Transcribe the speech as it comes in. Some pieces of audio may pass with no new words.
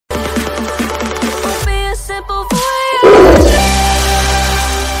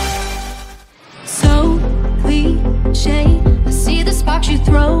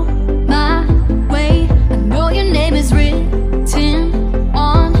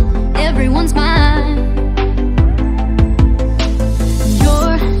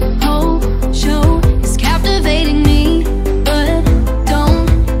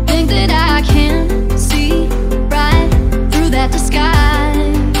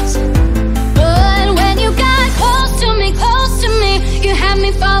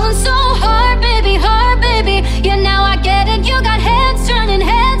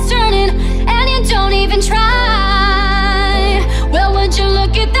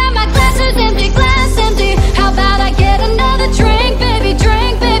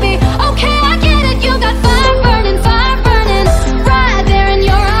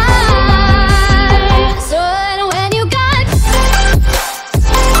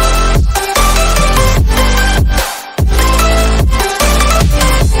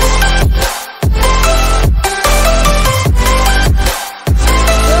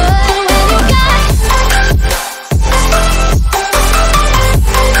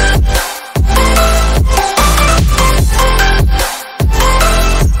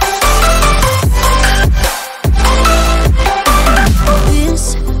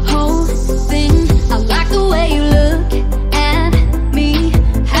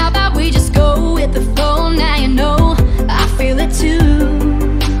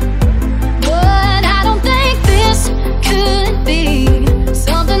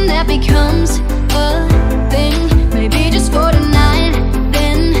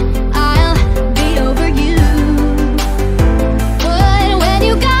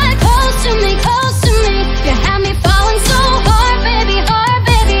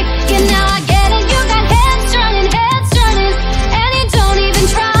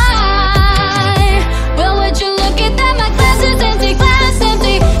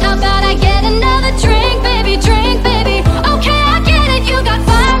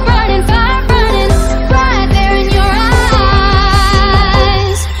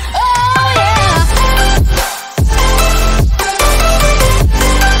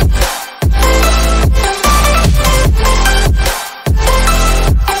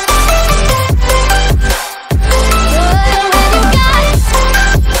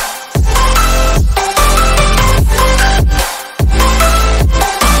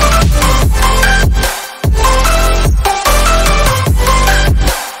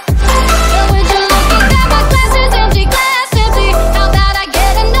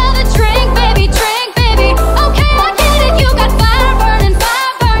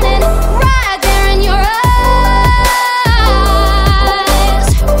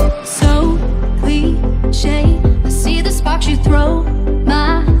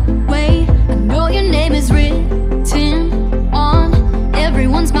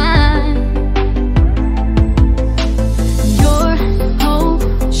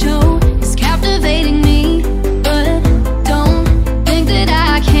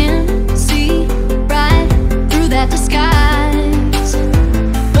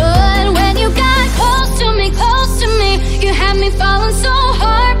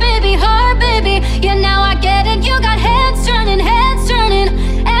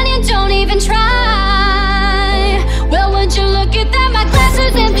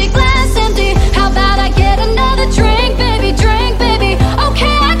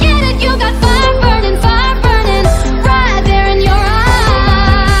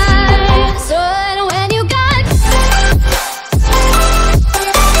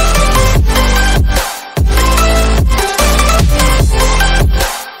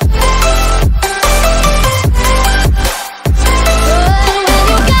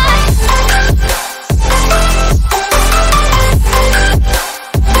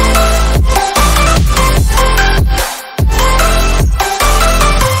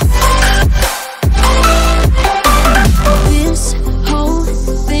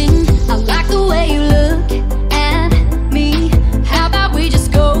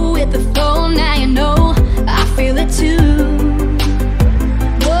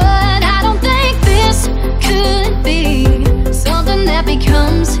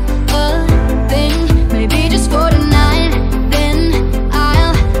becomes a thing, maybe just for tonight, then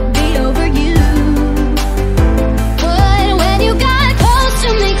I'll be over you. But when you got close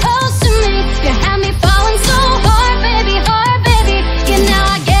to me, you had me falling so hard, baby, yeah, now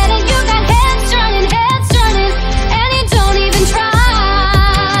I get it, you got heads turning, and you don't even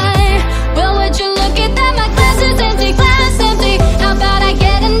try. Well, would you look at that, my glass is empty, how about I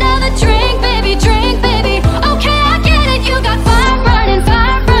get another drink, baby, okay, I get it, you got fire burning,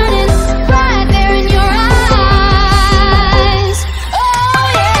 right there in your eyes,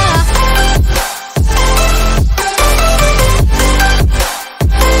 oh yeah.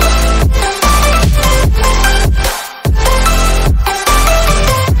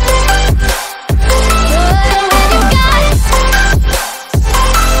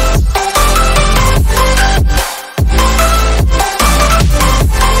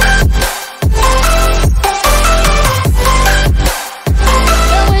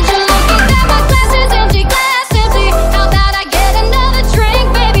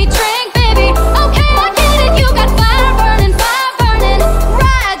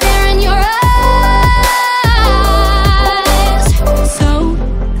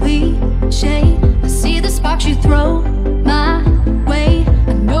 You throw my way,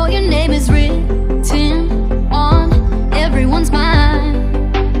 I know your name is written on everyone's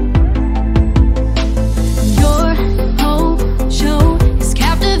mind. Your whole show is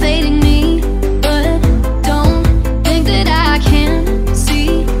captivating me, but don't think that I can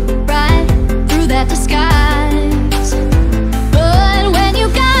see right through that disguise. But when you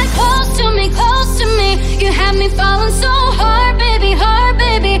got close to me, you had me falling so hard, baby,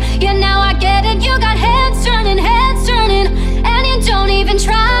 yeah, now I get it, you got heads turning, and you don't even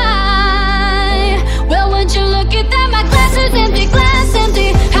try. Well, would you look at that, my glass is empty,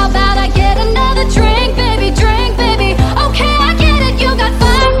 how about I get another drink, baby, okay, I get it, you got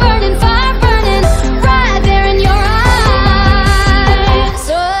fire burning, right there in your eyes.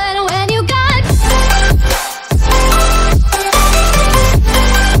 So when you got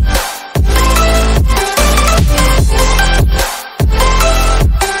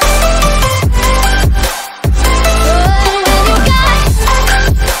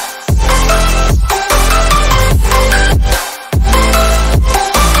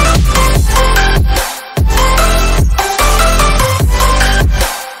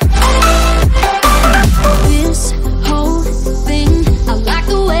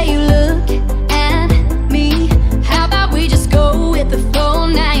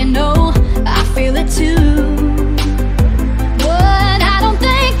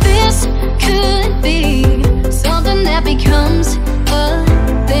becomes a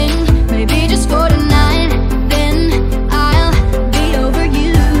thing, maybe just for tonight, then I'll be over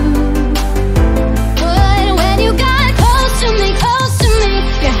you. But when you got close to me,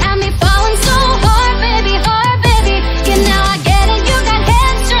 you had me falling so hard, baby, yeah, now I get it, you got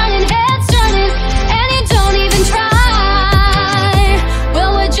heads turning, and you don't even try.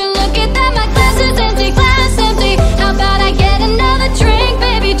 Well, would you look at that, my glass is empty, how about I get another drink,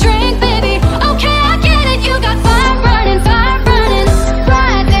 baby, okay, I get it, you got fire burning,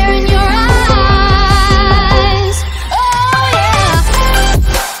 right there in your eyes, oh yeah.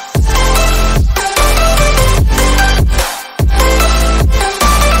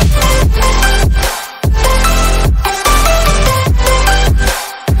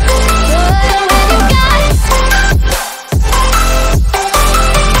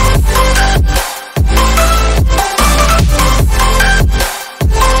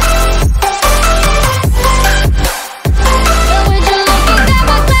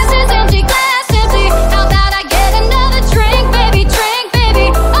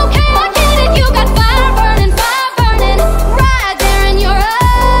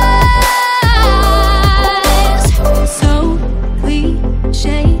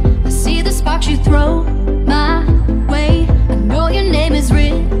 You throw my way, I know your name is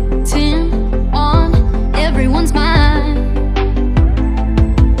written on everyone's mind.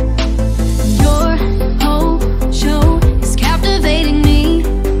 Your whole show is captivating me,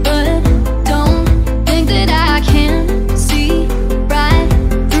 but don't think that I can see right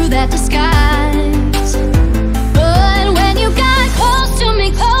through that disguise. But when you got close to me,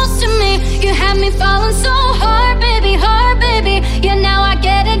 you had me falling so